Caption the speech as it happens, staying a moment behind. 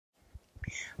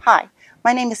Hi,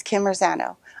 my name is Kim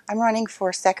Razzano. I'm running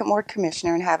for Second Ward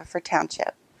Commissioner in Haverford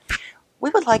Township. We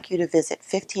would like you to visit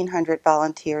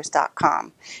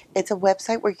 1500volunteers.com. It's a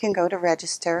website where you can go to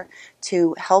register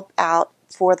to help out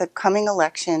for the coming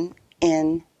election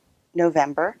in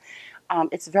November.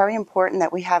 It's very important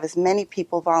that we have as many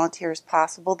people volunteer as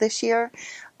possible this year.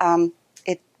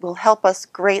 It will help us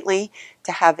greatly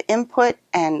to have input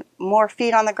and more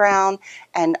feet on the ground,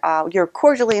 and you're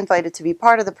cordially invited to be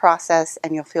part of the process,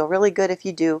 and you'll feel really good if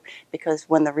you do, because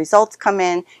when the results come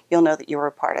in, you'll know that you were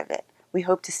a part of it. We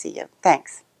hope to see you.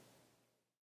 Thanks.